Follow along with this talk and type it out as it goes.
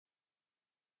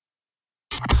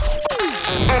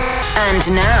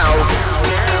And now,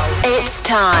 it's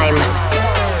time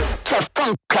to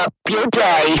funk up your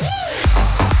day.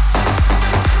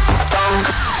 Funk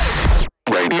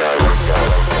Radio.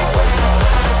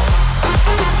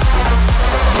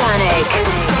 Danik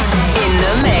in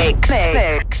the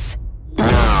mix.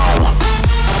 Now,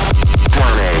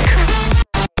 Danik.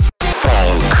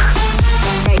 Funk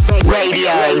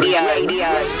Radio.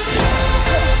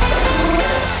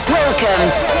 Welcome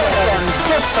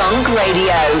to Funk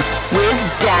Radio with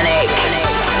Danik.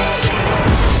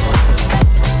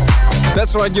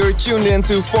 That's right, you're tuned in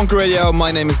to Funk Radio.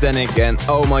 My name is Danik, and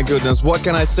oh my goodness, what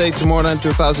can I say to more than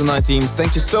 2019?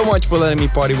 Thank you so much for letting me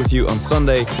party with you on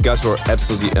Sunday. You guys were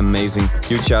absolutely amazing.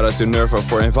 Huge shout out to Nerva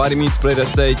for inviting me to play that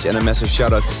stage, and a massive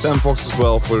shout out to Sam Fox as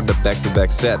well for the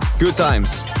back-to-back set. Good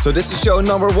times. So this is show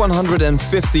number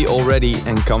 150 already,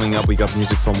 and coming up we got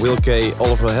music from Will K,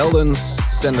 Oliver Heldens,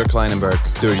 Sander Kleinenberg,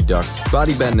 Dirty Ducks,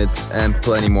 Body Bandits, and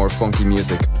plenty more funky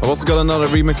music. I've also got another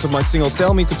remix of my single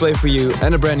Tell Me to play for you,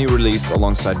 and a brand new release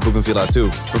alongside Bougainvillea too.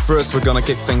 But first we're gonna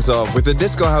kick things off with the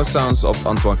disco house sounds of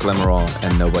Antoine Clamaran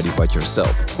and Nobody But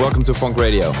Yourself. Welcome to Funk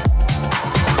Radio.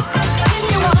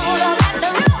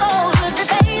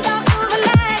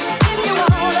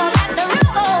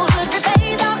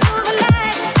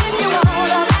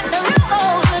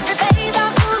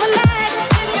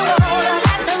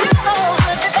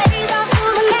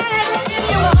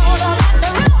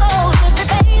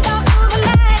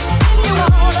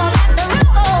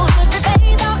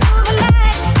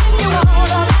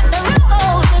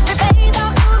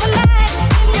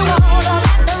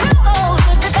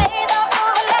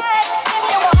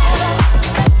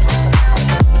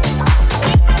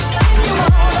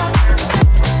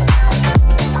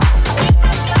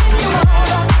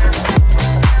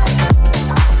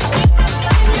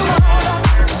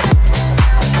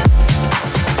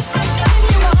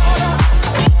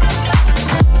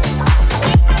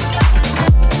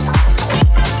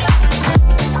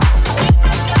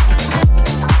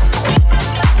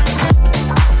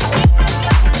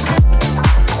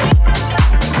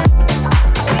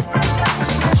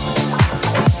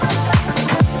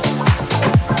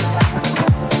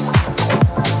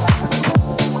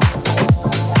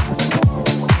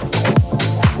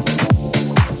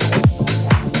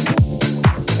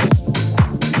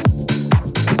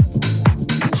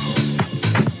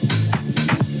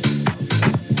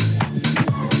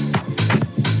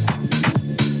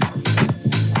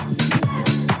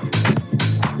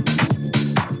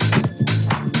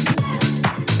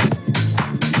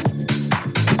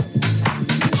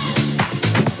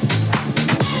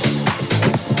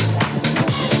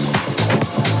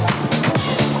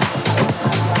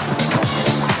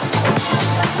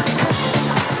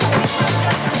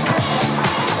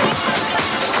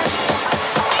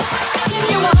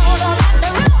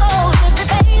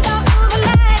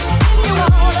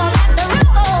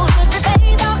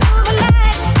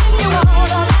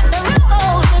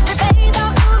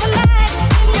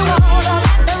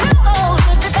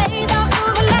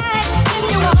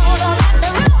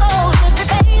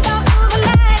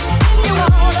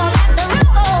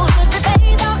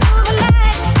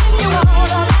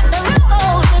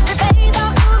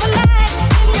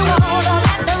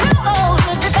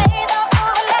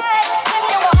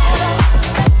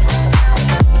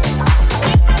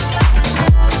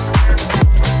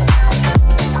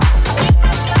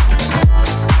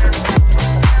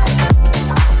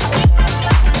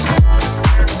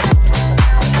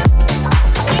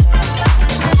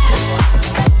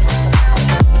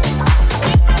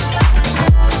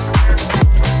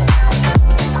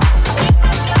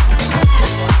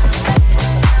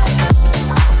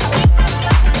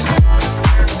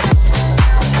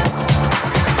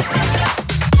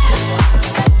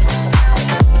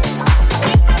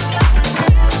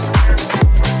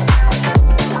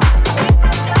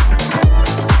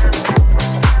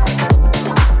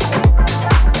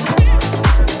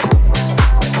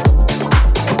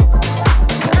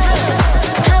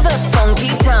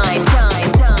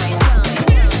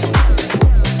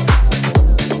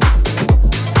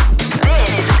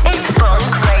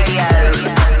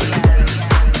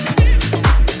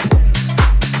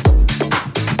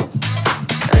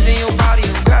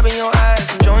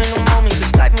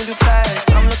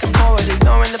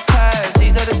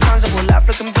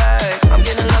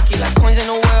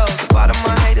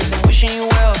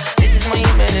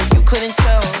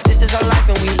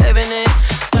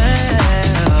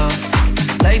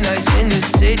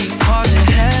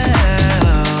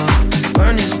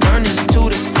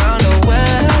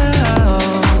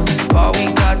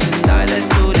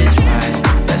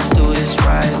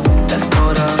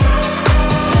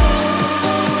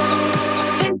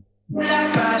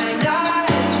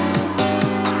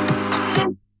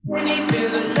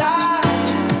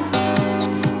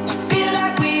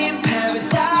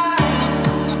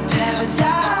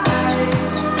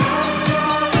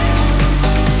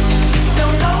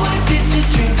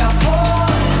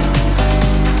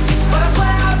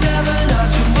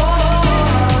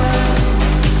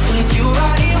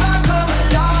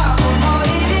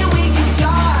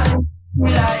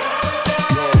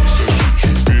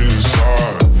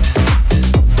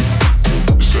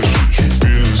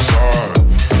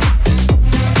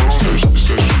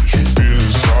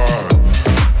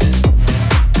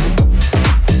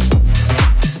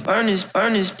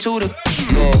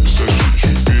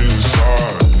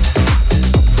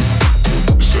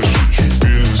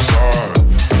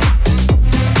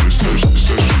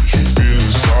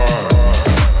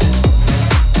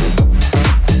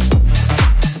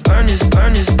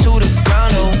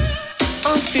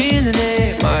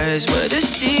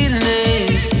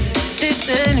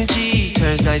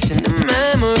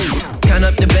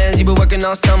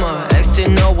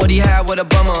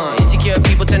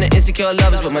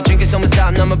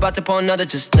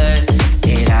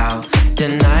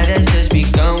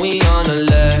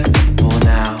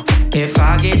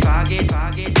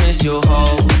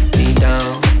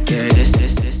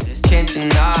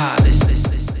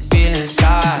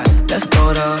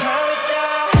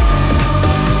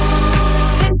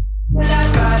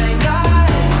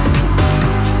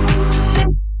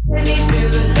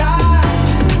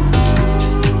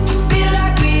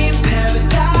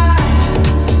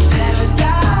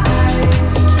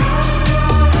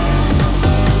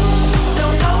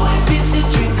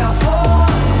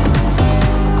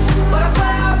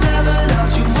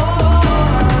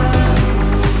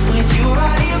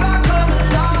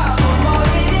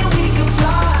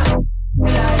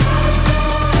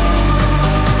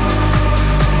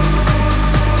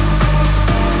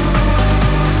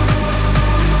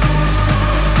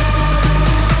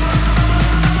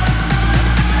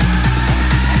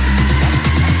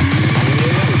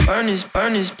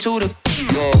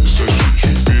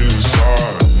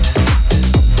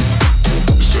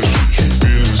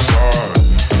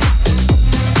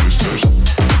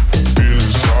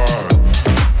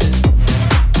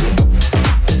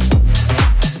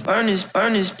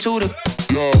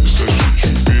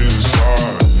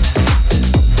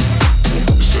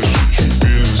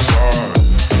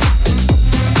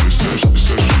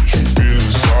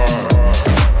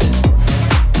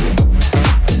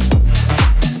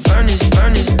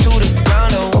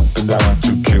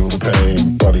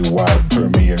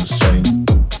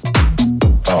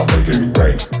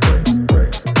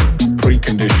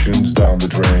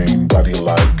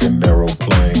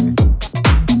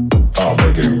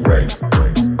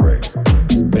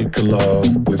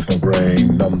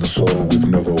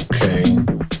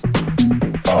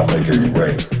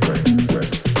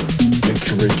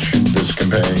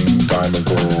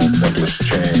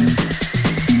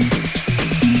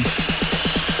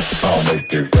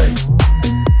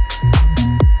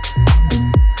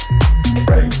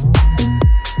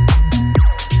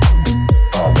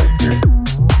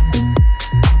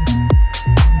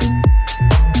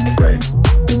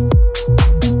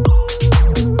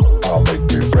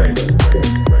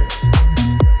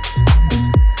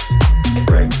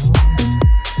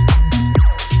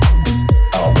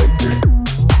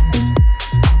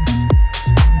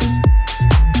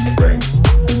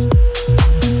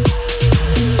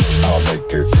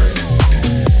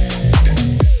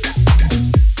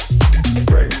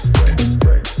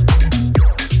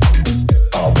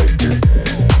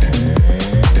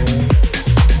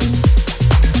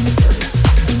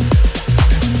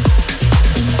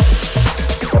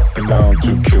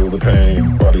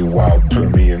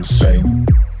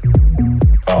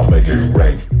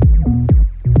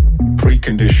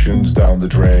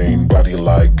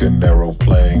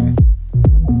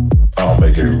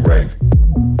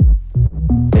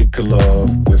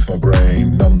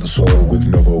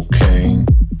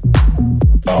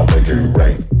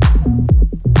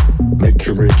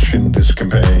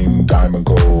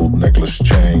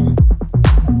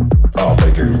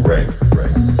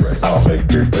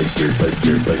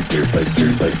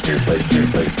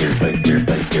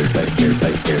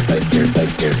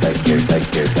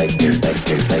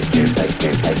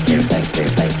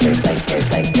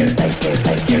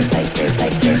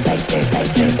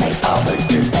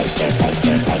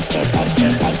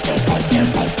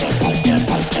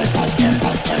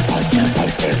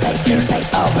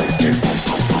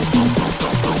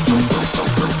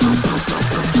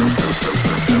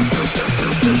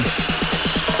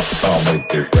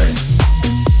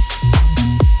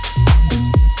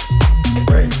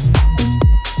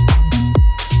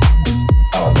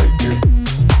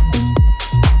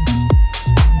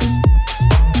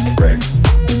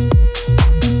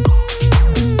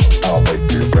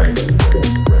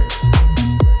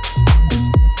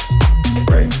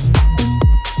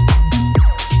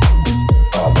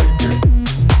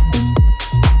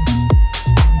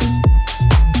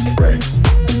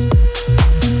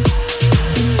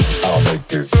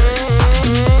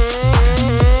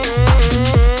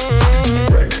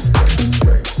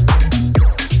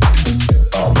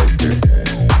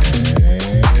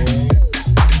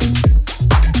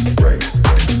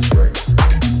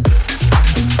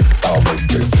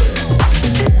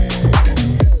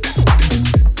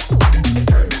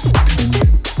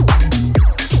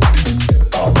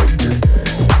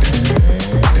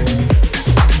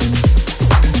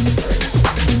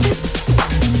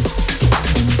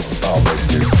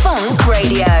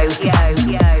 Radio.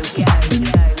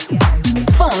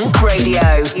 Funk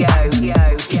Radio.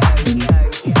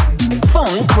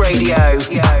 Funk Radio.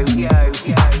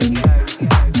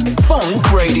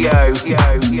 Funk Radio.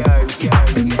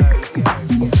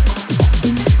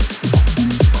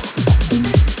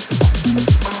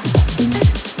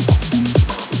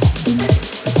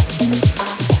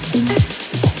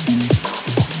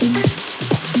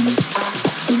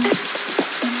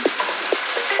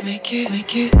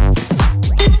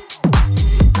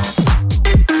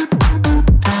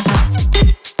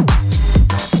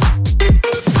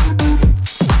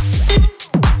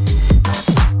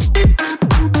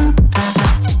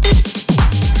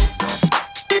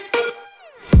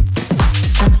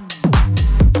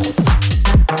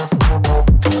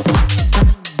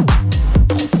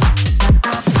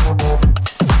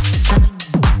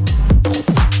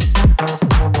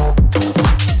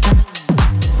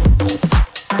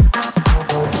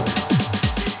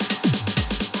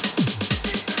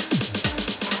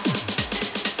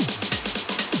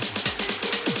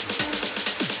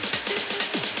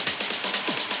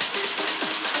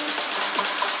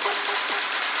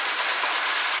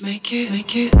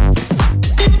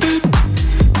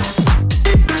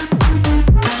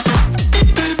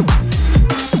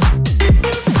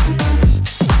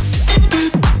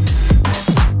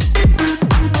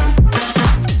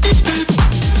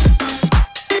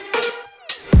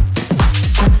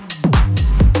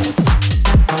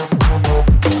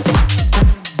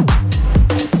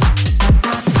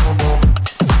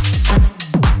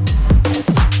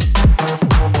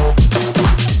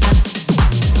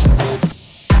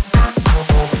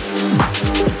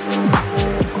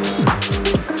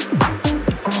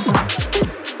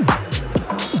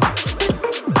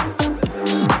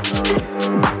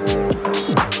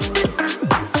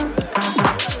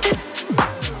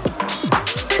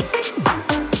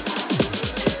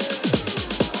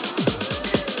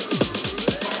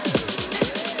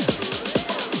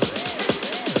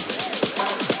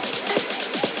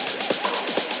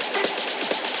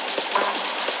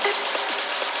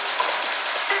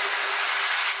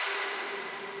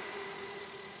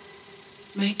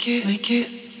 Make it. Make it.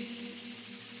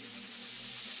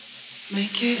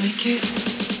 Make it. Make it. Make it.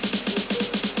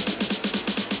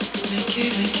 Make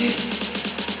it. Make it.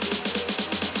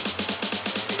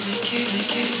 Make it.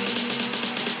 Make it.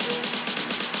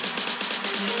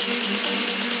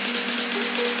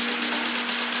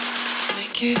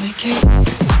 Make it. Make it. Make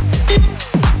it.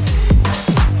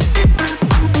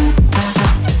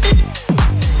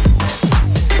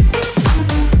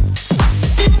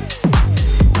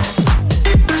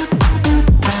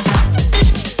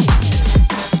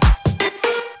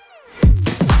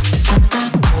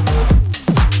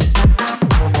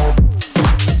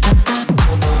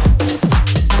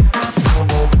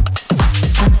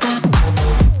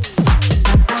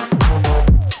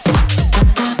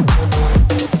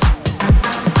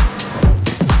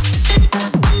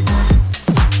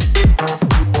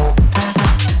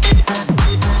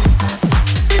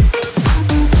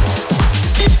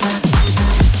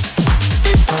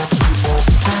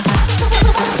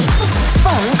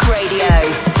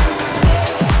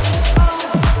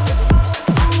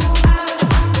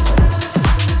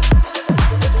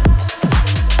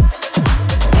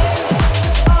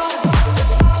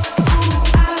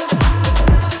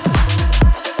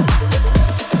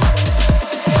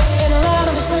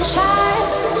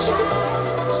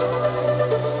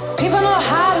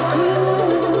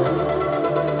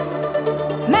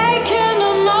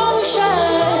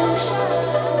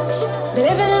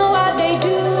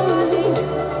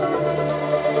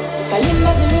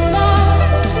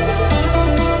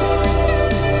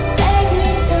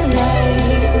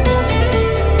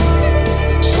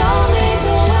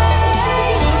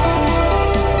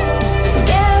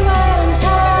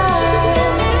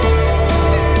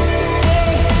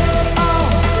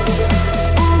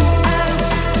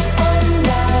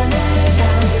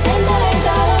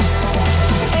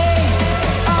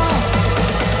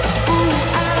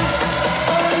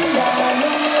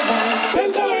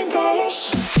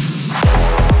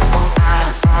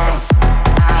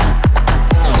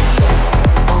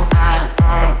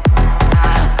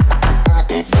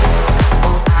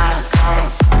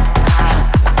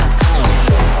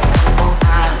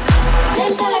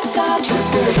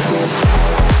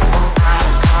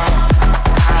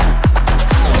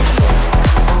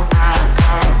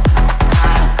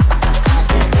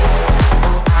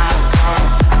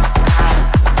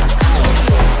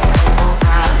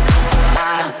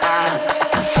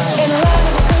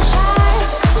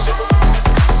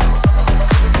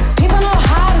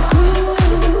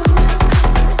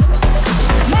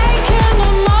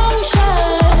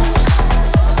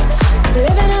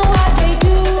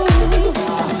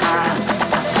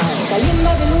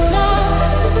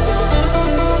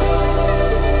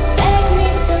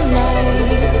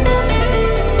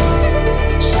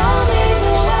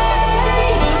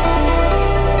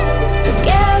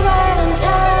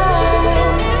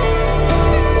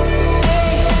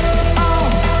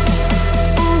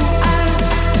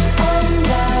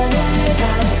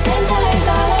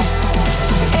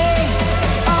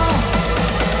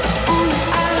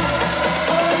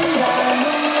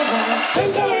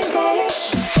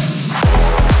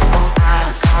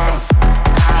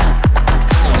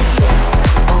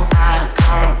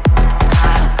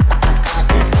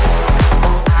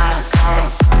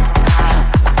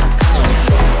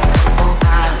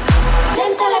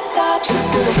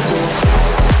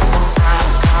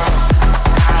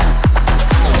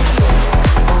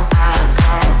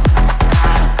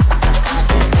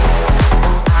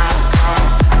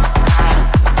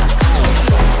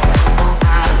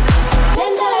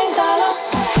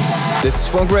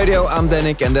 Funk Radio, I'm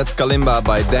Danik, and that's Kalimba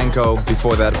by Danko.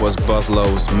 Before that was Buzz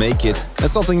Lowe's Make It, and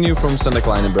something new from Sander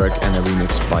Kleinenberg and a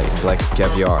remix by Black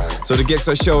Caviar. So the gigs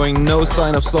are showing no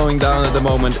sign of slowing down at the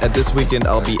moment. At this weekend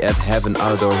I'll be at Heaven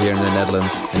Outdoor here in the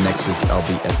Netherlands, and next week I'll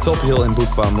be at Top Hill in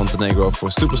Budva, Montenegro for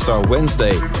Superstar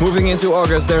Wednesday. Moving into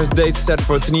August, there's dates set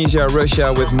for Tunisia,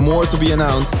 Russia, with more to be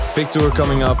announced. Big tour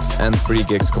coming up and 3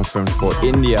 gigs confirmed for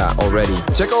India already.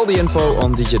 Check all the info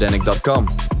on djdanik.com.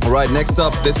 Alright, next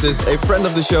up, this is a friend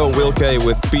of the show, Will K,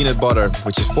 with Peanut Butter,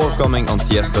 which is forthcoming on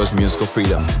Tiesto's Musical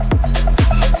Freedom.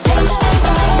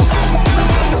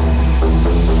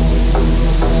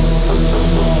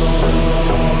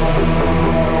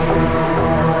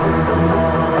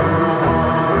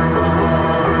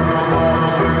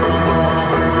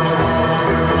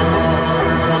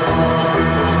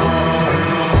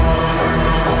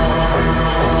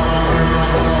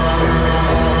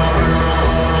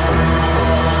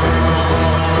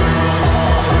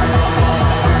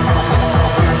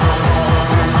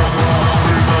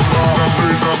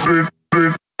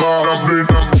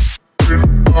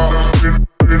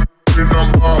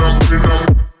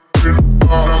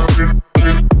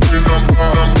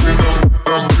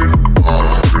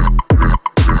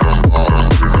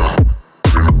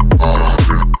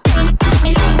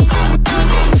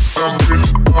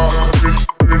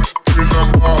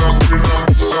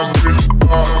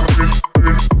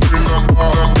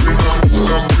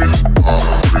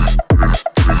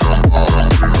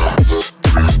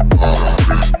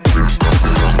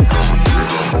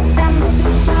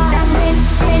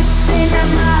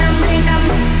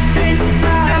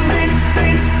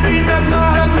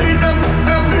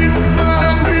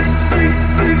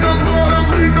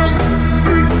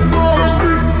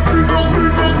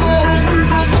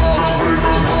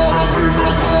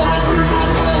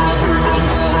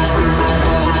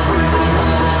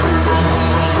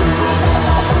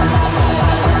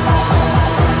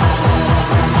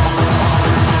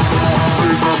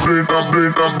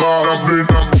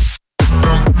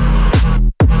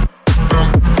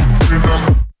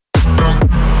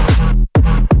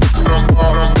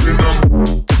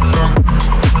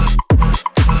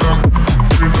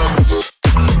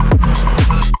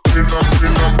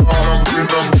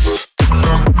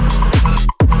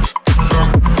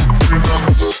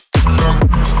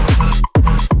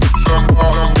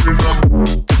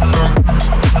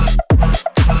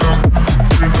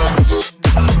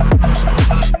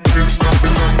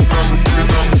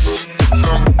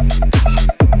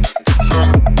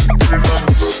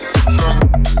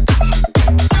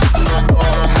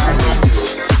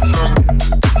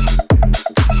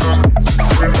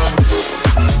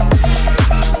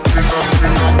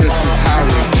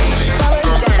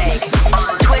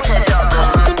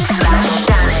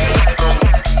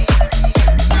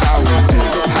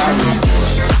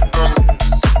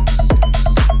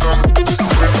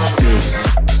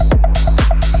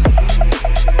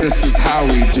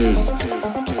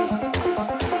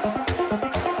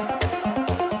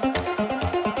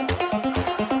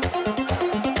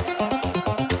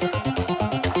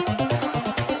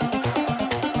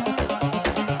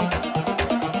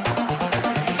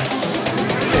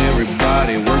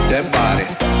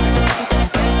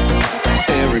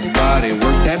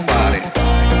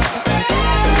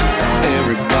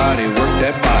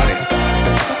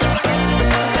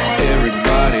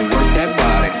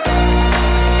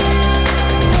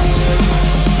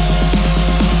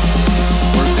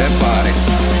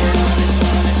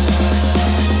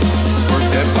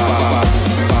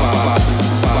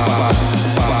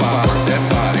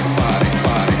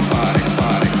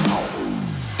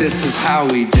 This is how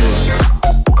we do.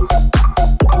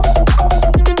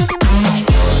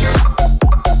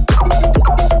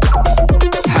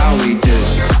 How we do.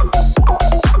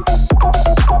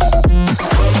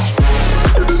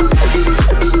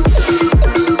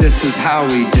 This is how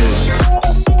we do.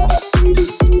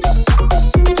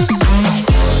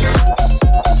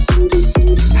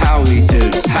 How we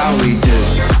do. How we do.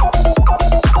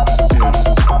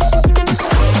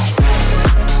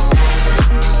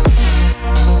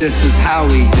 This is how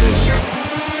we do.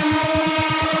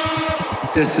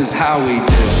 This is how we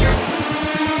do.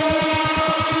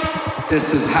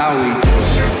 This is how we do.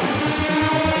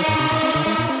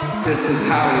 This is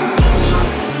how we do.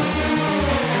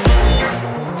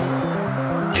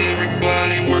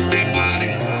 Everybody work their body.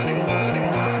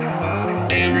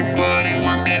 Everybody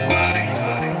work their body.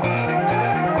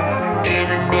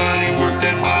 Everybody work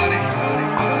their body.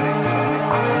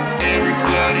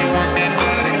 Everybody work their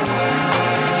body.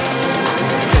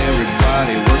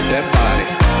 Everybody work that body.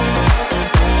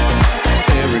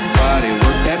 Everybody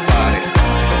work that body.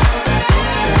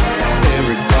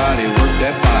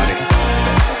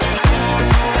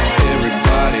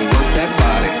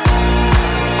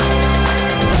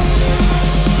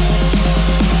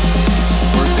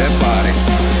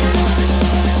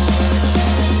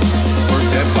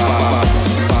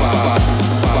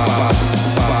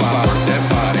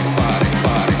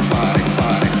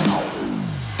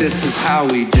 This is how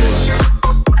we do.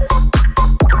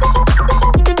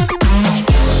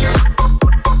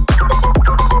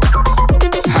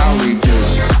 How we do.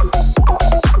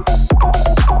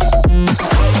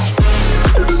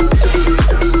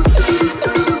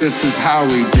 This is how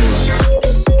we do.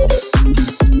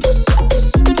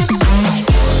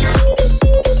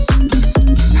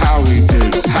 How we do.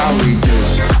 How we do.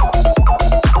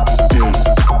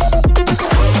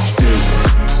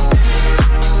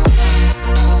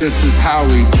 This is how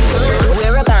we do.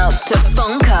 We're about to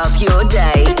funk up your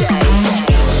day.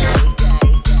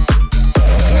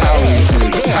 How we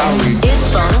do. How we do. It's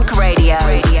Funk Radio.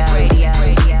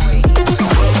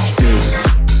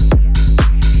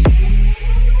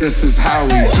 This is how we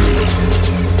do.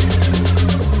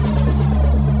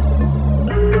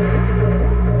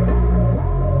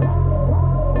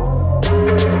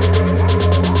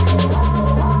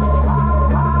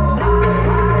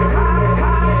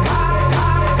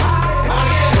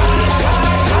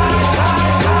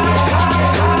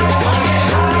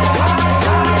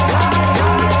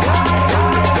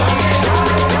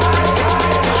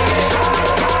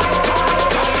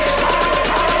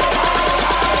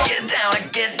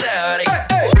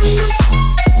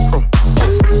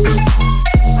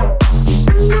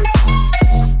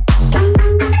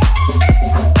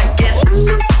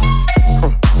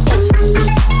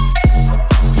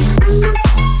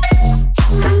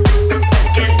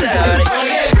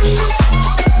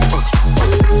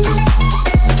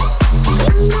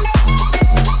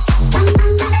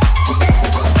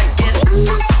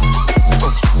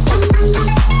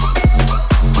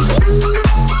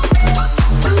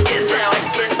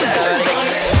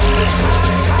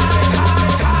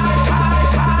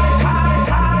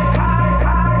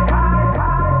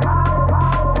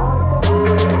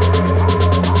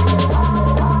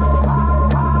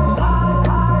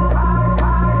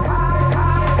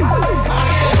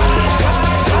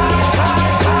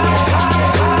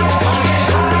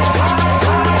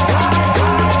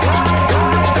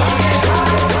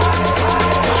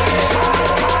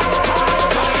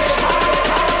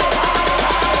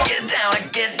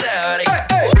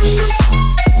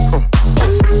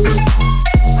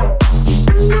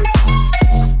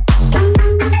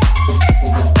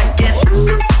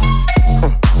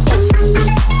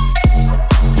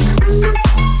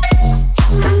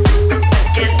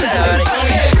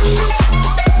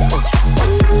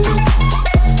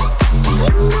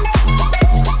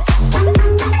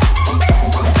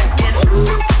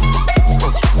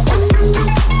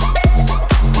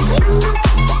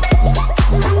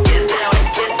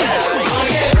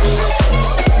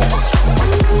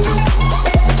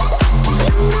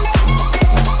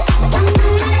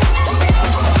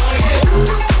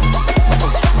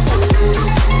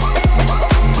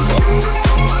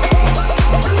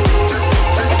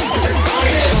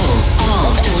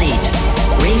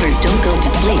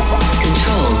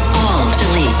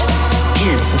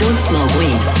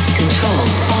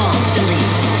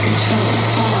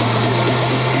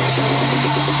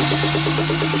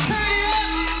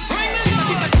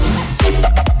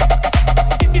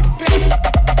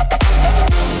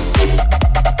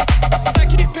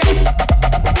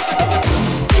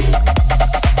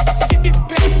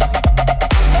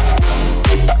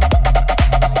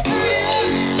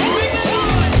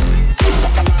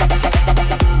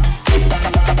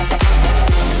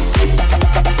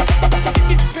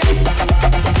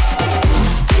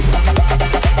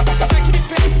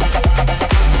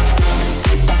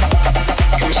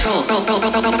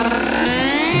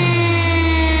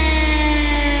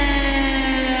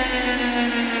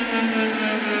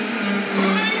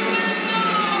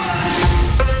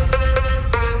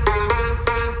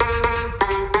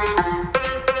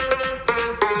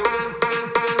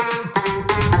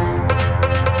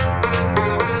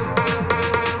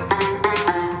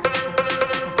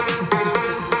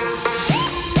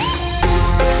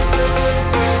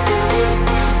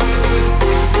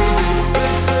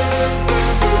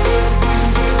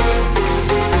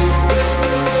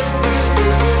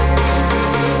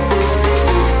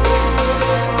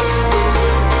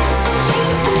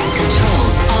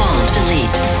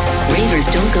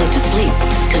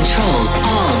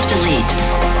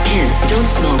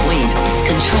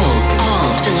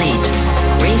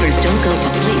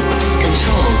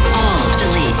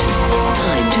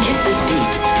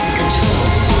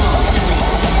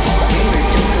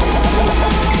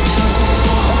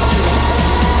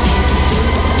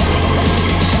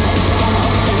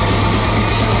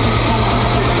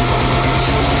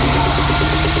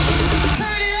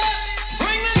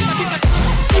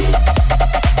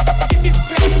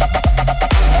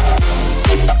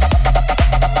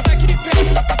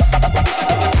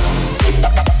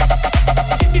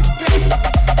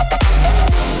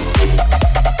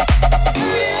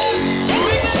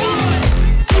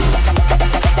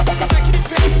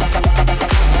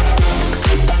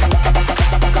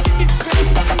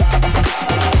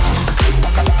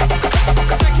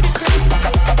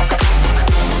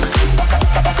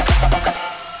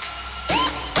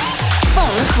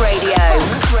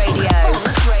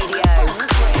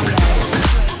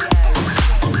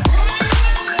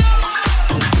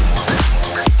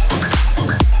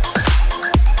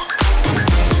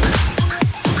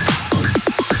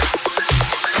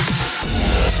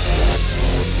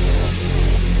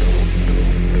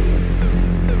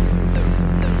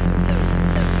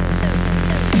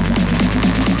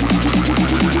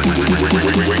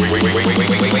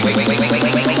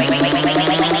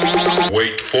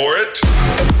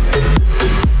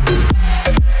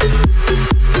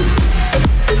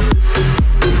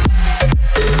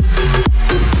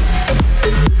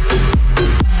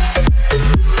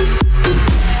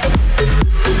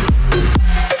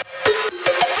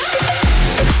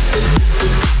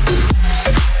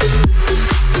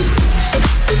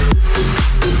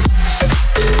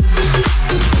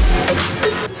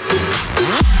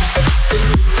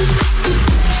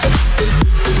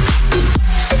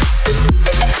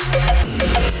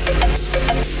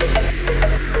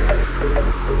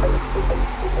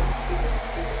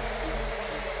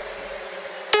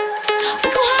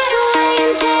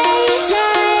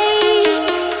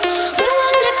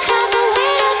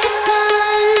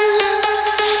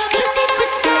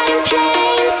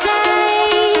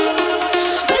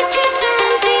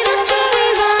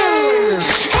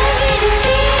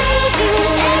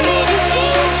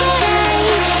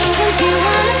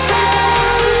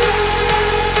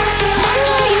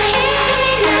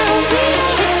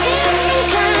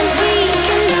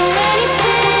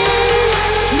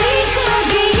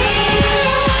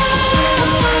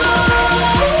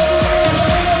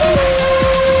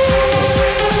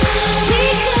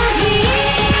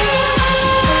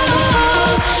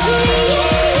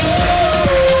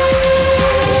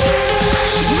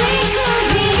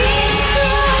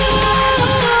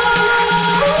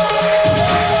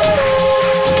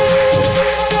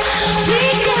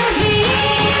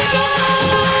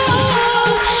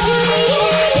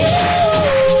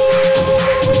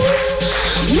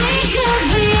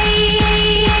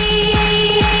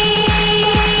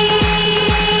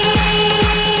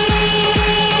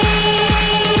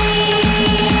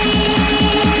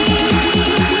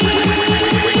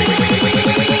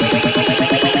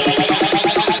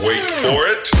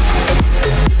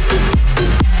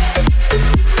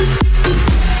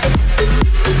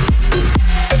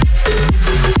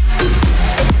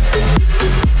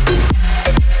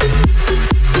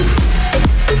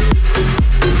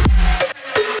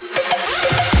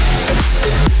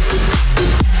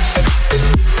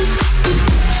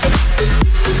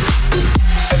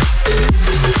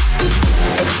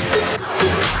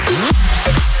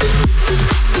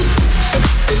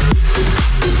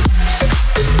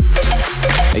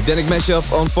 A Danik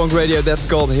mashup on Funk Radio that's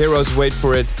called Heroes Wait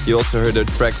For It. You also heard a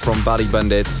track from Body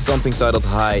Bandits, something titled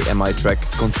High, and my track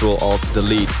Control Alt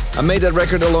Delete. I made that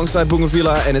record alongside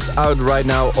Bougainvillea and it's out right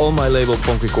now on my label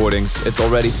Funk Recordings. It's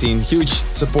already seen huge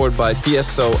support by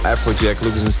Tiesto, Afrojack,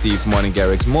 Lucas and Steve, Martin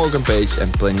Garrix, Morgan Page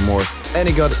and plenty more. And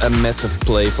it got a massive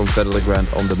play from Fedde Le Grand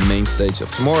on the main stage of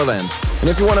Tomorrowland. And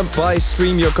if you want to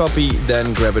stream your copy,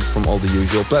 then grab it from all the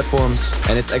usual platforms.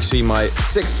 And it's actually my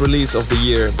 6th release of the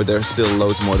year, but there's still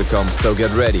loads more to come, so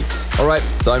get ready. Alright,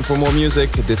 time for more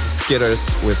music. This is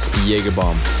Skitters with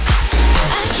Jägerbomb.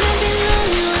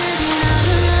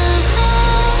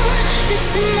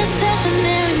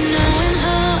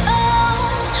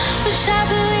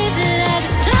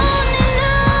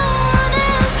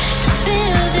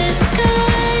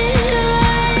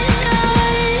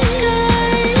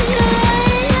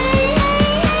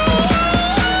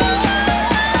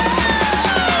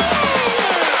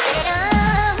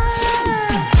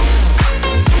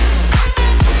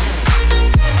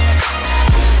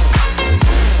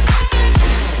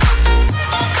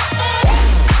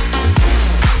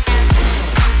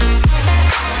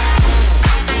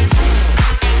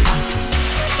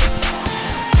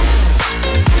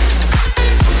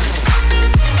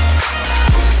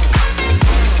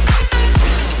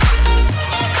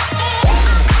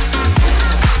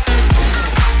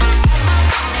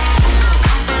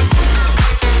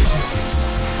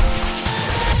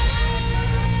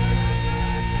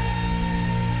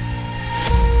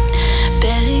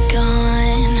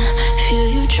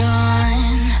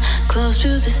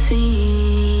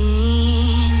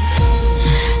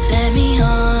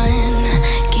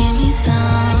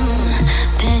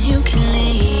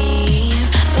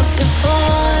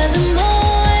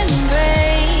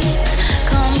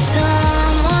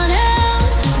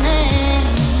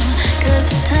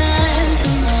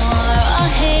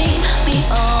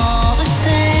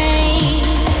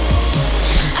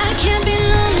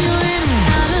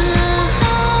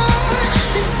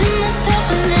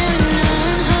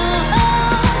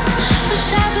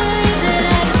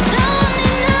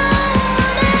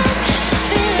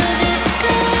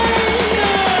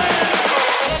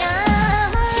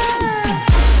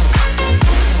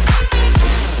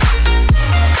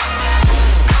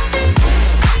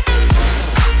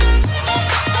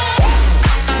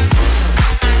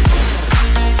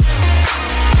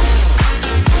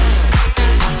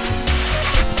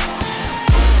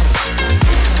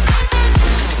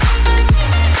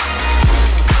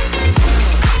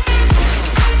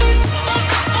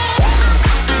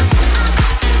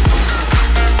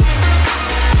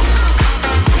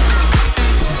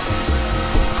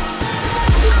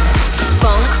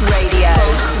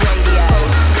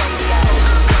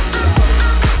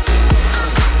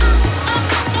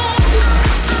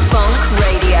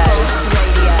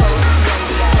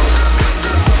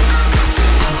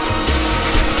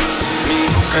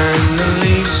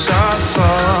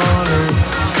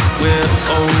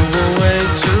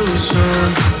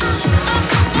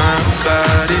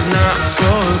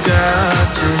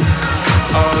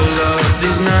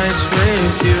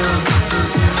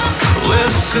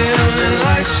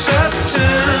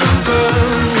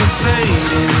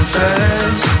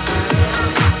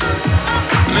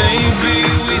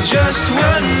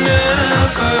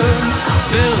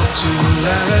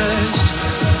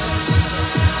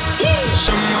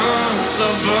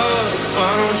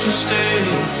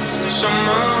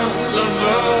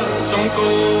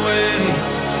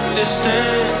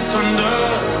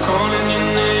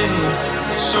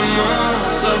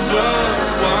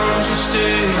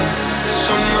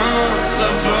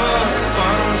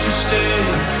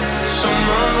 Stay.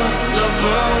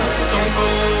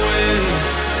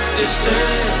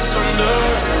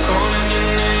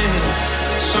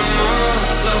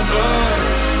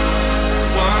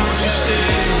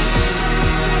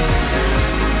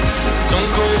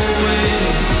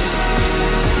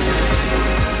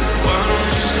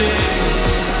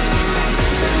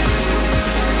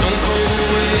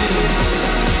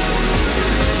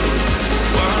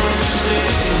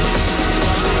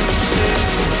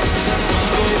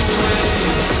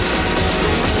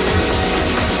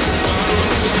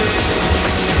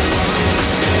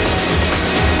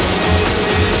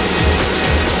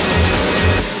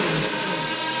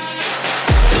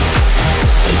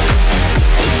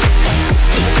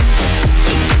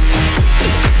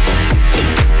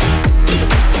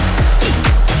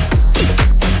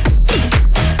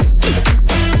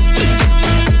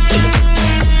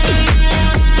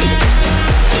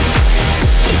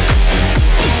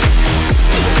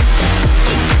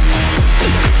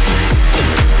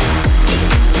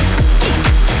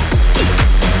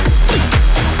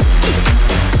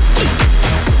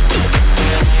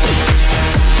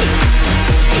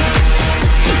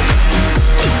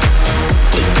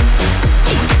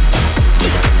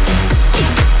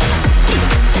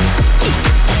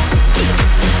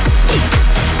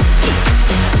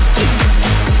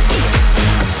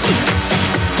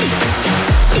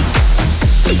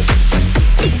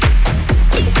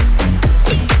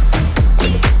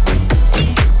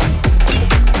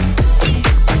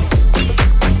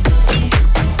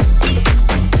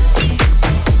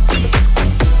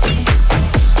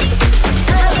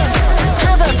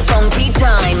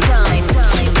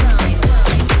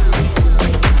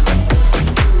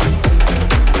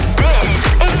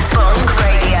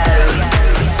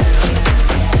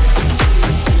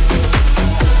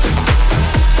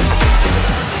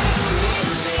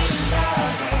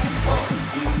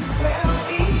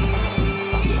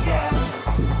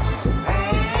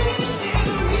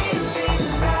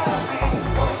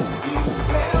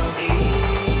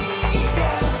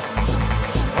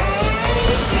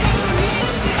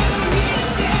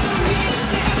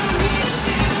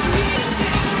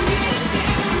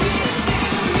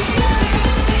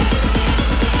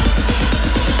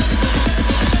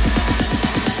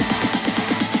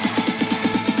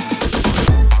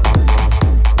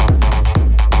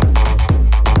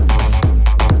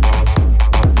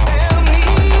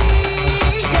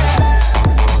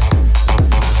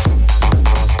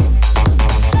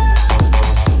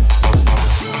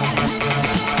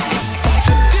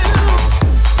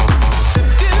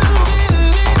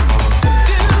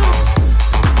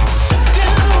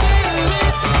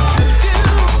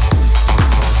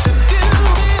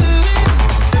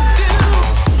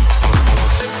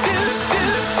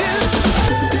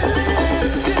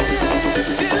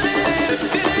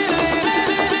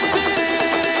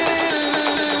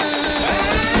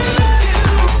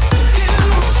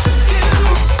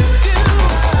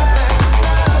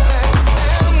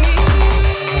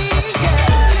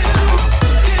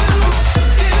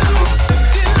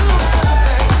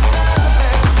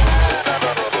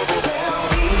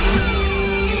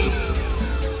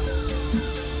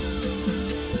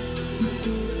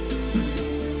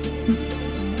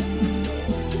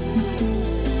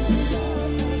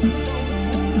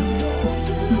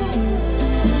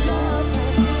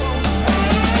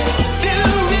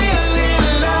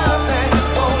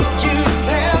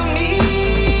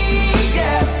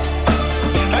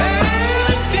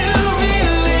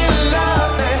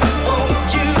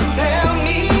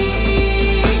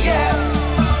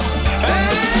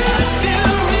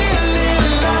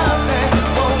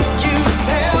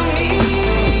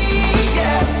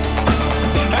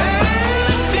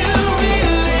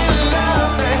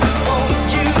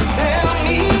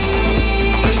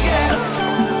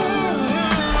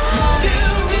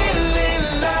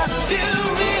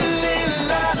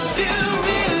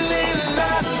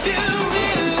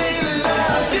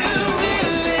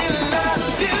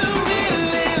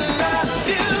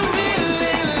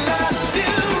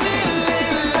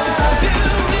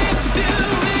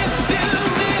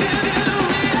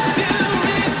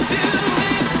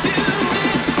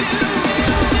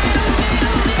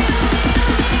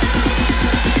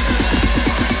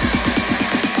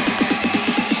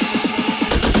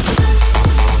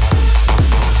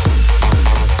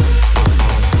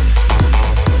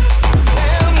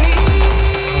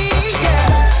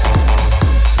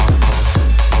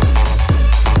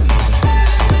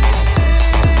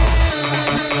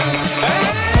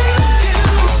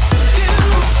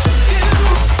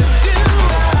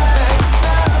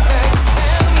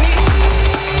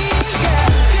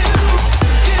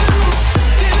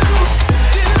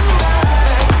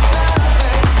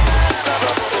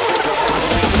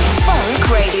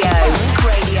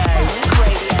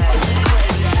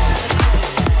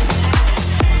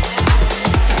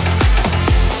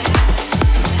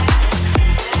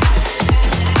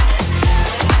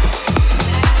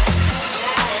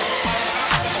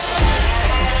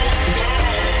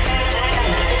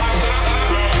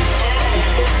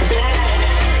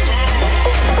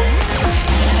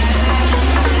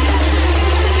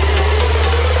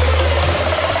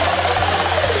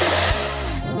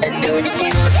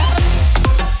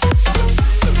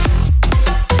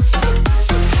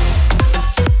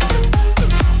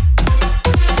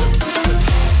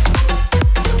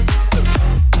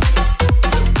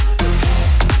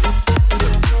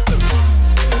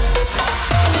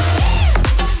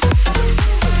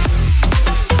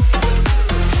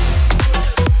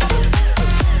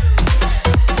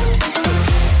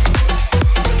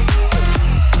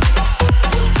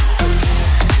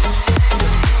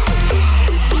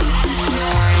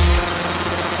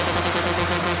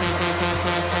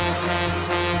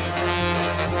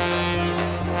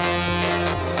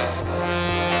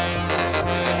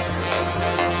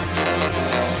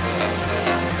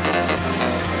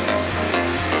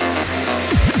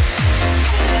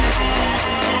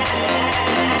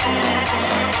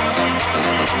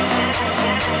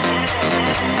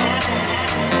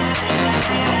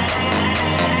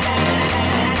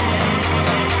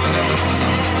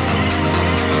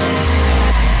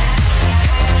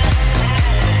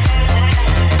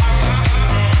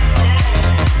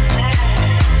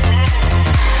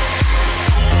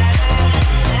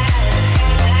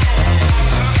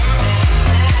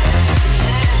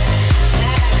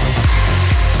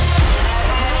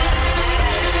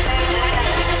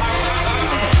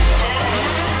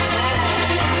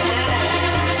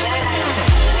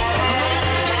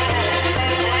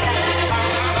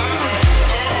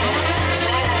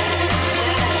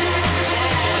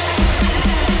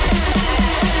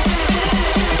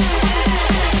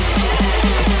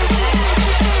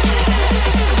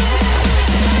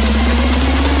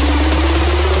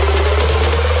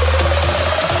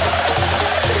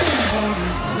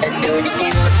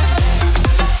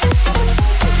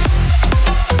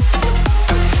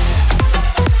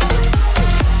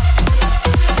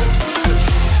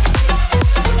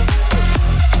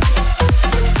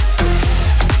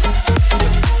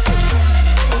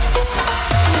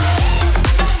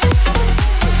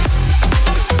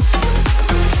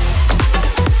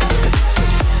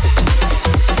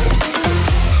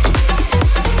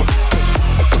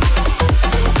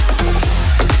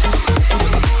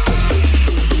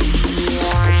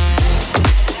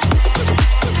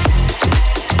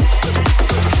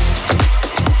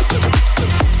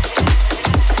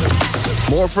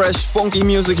 More fresh, funky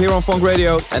music here on Funk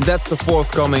Radio, and that's the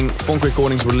forthcoming Funk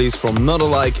Recordings release from Not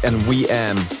Alike and We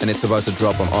Am, and it's about to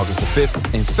drop on August the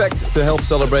 5th. In fact, to help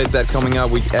celebrate that coming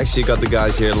out, we actually got the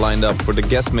guys here lined up for the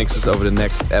guest mixes over the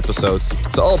next episodes.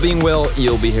 So all being well,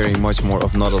 you'll be hearing much more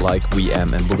of Not Alike, We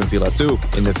Am and Bougainvillea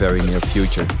 2 in the very near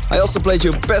future. I also played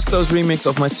you Pesto's remix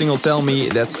of my single Tell Me,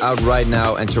 that's out right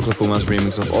now, and Chocolate Puma's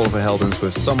remix of Oliver Heldens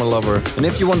with Summer Lover. And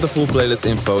if you want the full playlist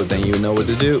info, then you know what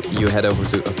to do. You head over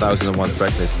to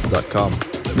 1001tracklist.com.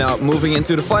 Now, moving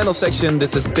into the final section,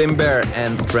 this is Tim Bear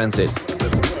and Transit.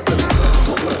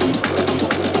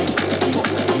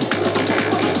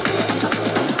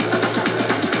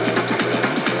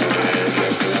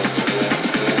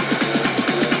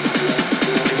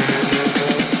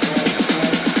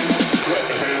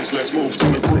 Let's move to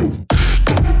the groove.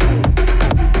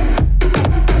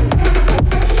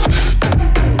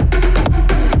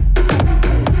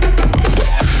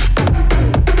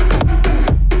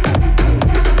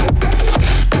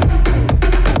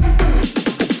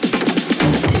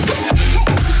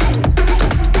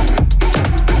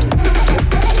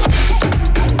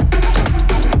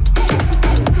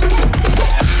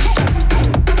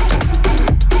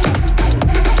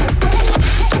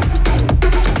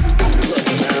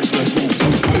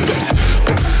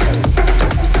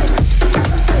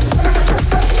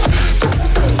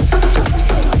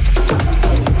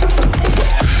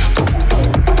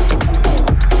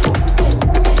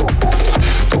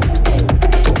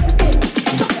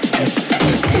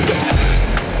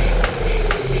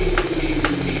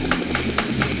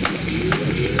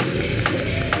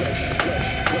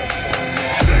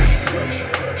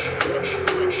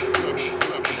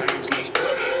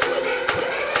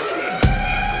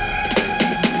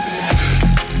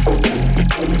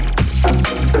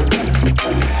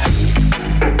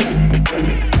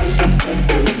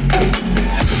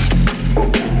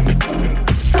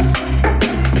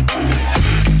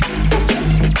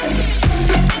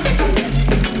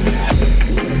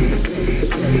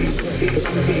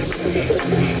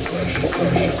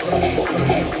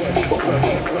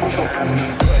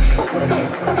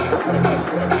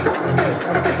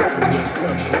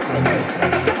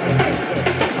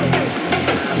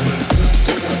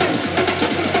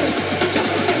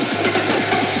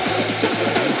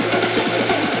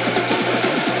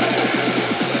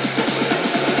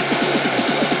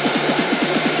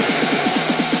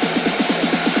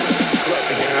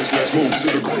 Let's move to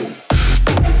the groove.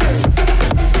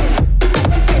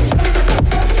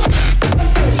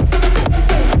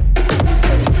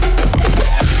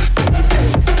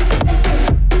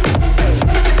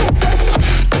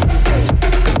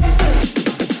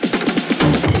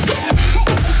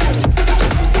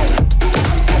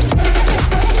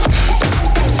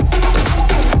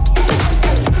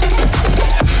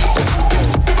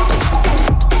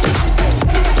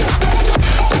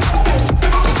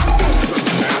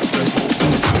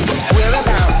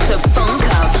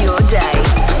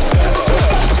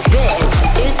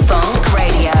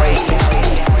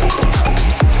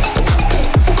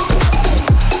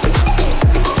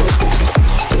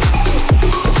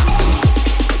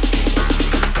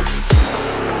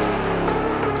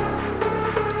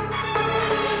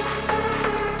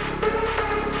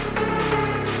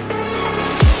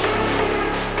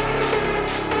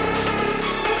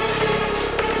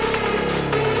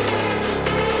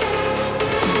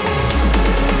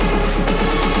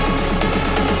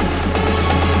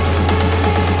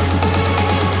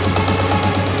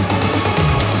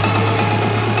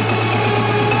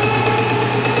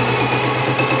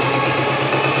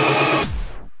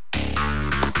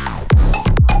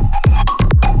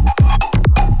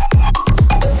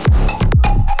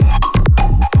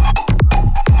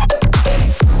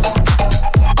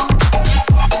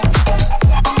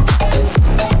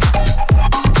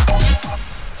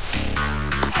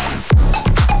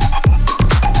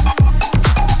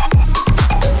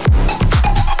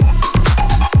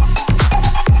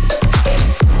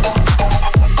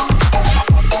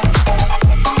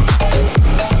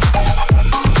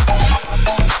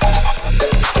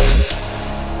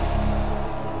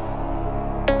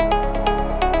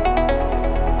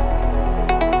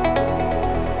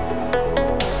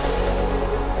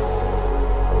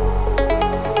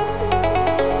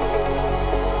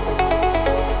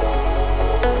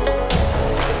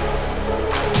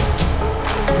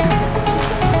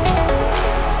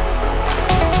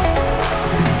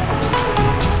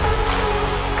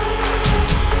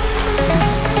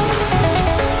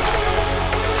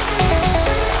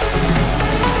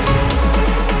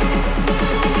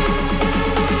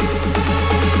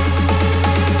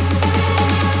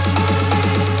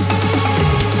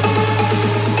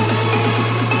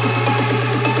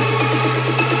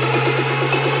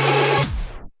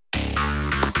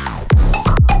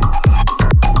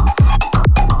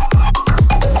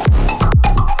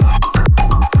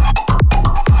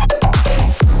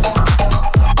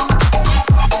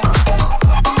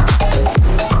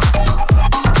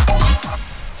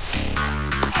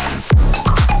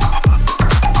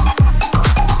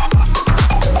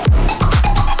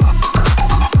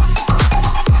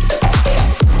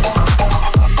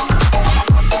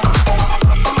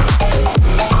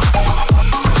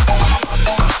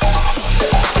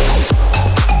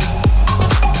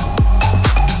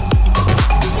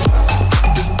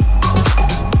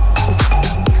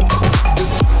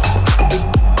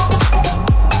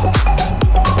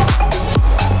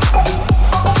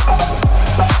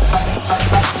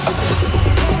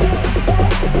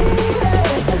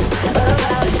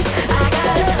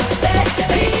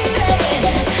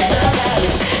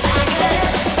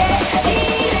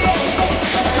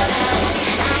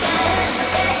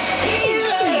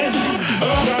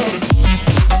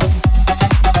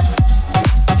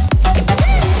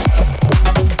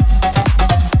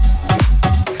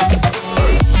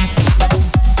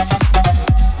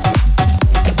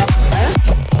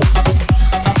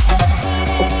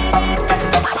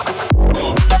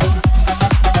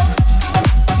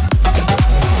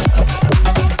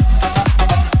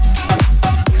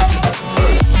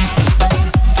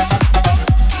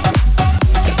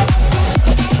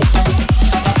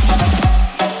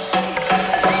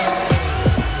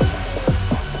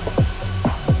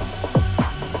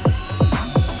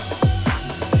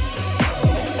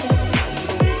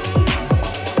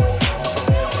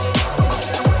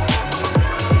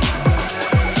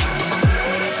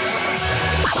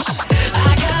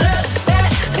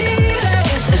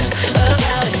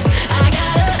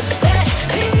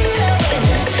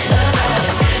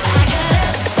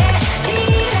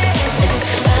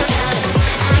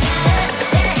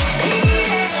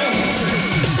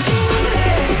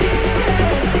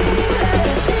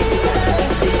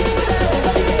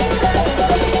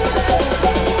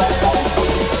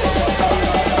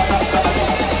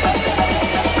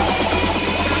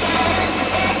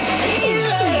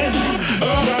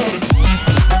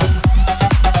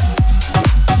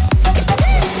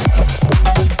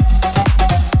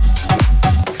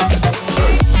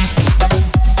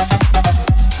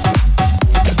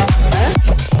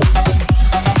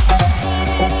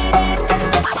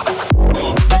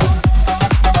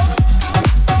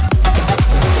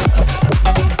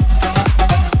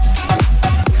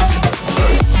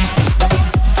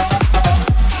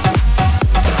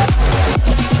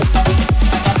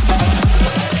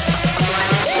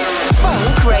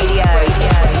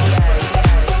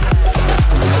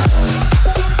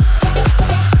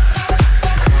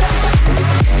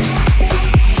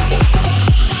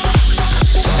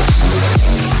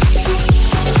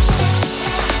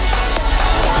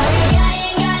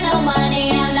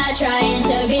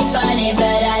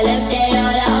 that I left it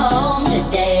all at home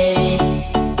today.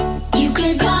 You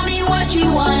can call me what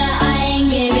you wanna, I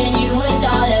ain't giving you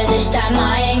 $1 this time.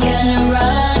 I ain't gonna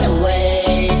run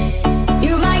away.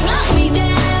 You might knock me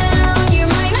down, you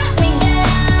might knock me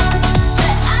down,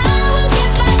 but I will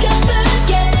get back up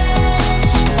again.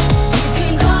 You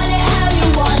can call it how you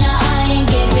wanna, I ain't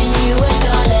giving you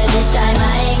 $1 this time.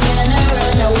 I ain't gonna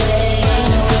run away.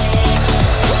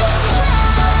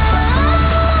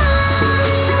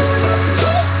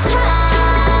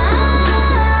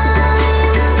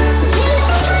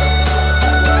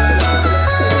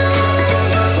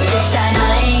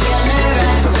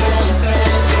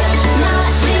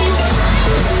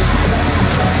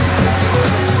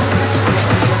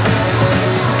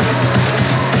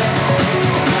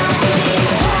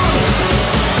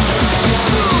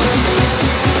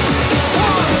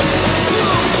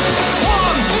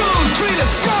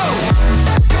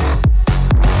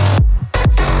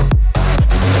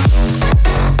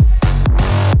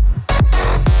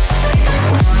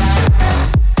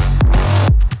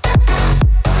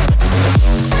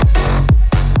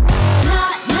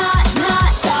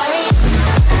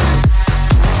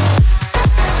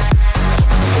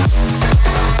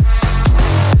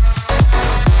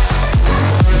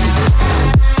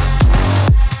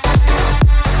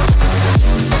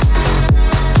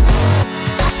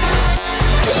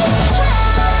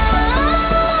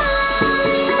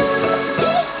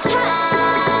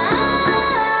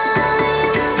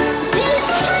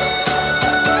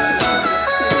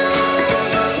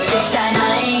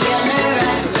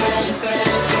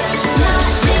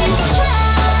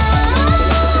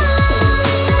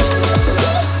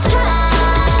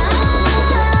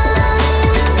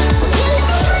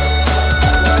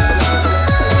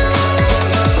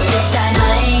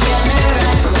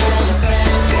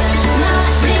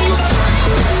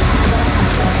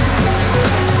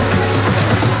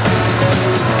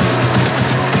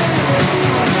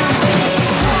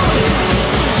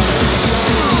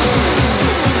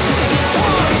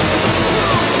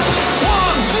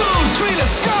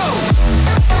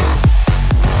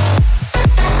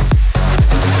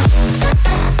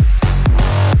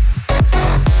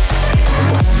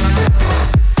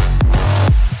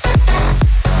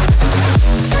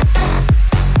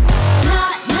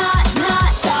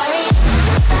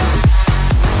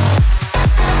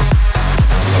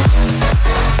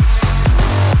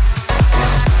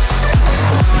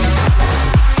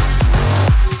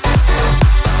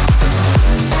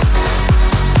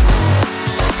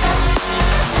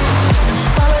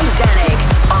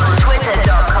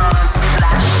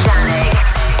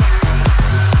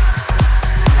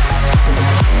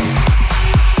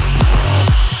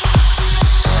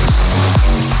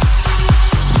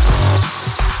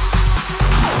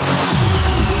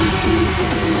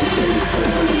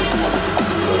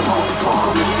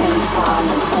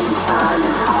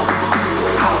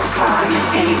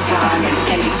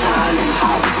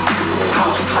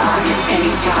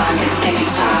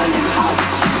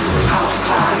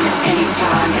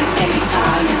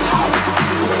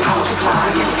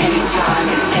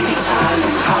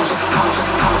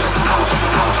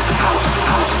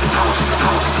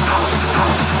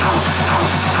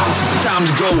 Time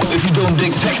to go if you don't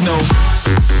dig techno.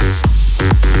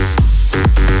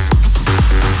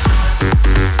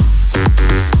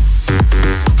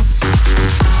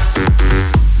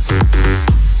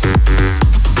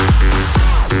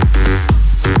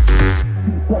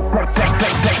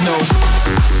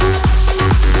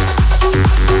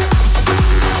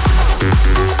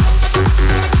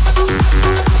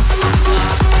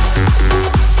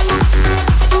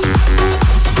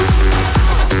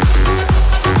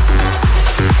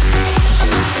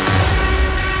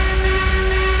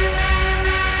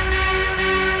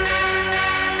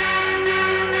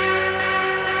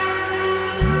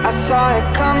 I saw it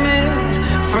coming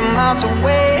from miles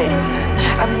away.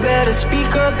 I better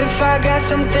speak up if I got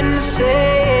something to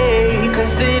say,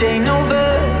 'cause it ain't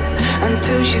over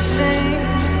until she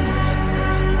sings.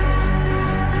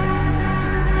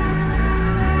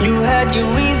 You had your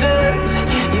reasons,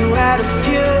 you had a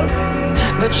few,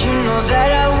 but you know that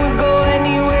I would go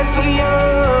anywhere for you,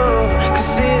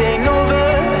 'cause it ain't over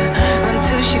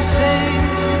until she sings.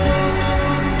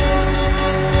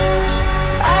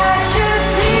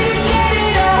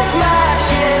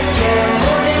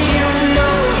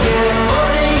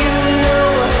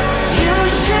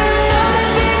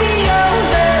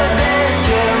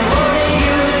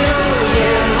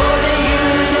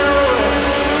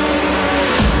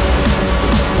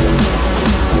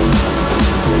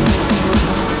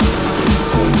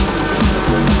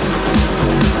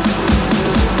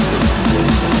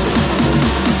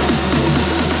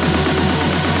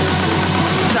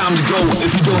 time to go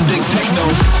if you don't dig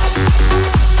techno.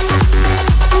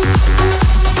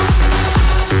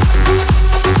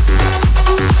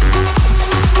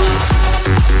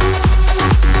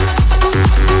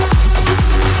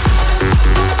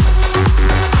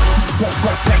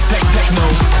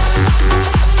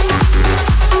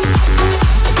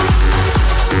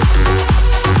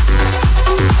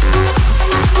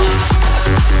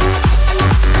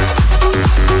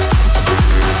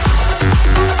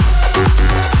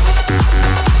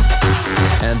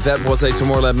 That was a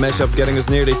Tomorrowland mashup, getting us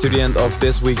nearly to the end of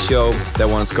this week's show. That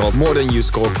one is called More Than You,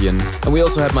 Scorpion. And we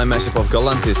also had my mashup of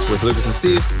Galantis with Lucas and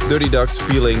Steve, Dirty Ducks,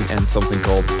 Feeling, and something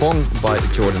called Pong by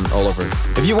Jordan Oliver.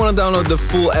 If you want to download the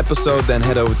full episode, then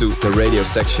head over to the radio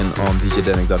section on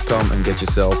djdanik.com and get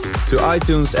yourself to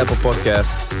iTunes, Apple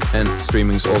Podcasts, and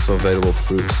streaming is also available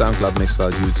through SoundCloud,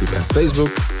 Mixcloud, YouTube, and Facebook.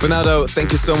 For now though,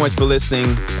 thank you so much for listening,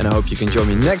 and I hope you can join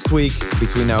me next week.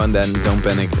 Between now and then, don't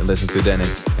panic and listen to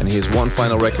Danik. And here's one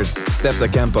final record, Steph Da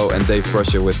Campo and Dave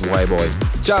Brusher with Y-Boy.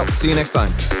 Ciao, see you next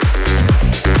time.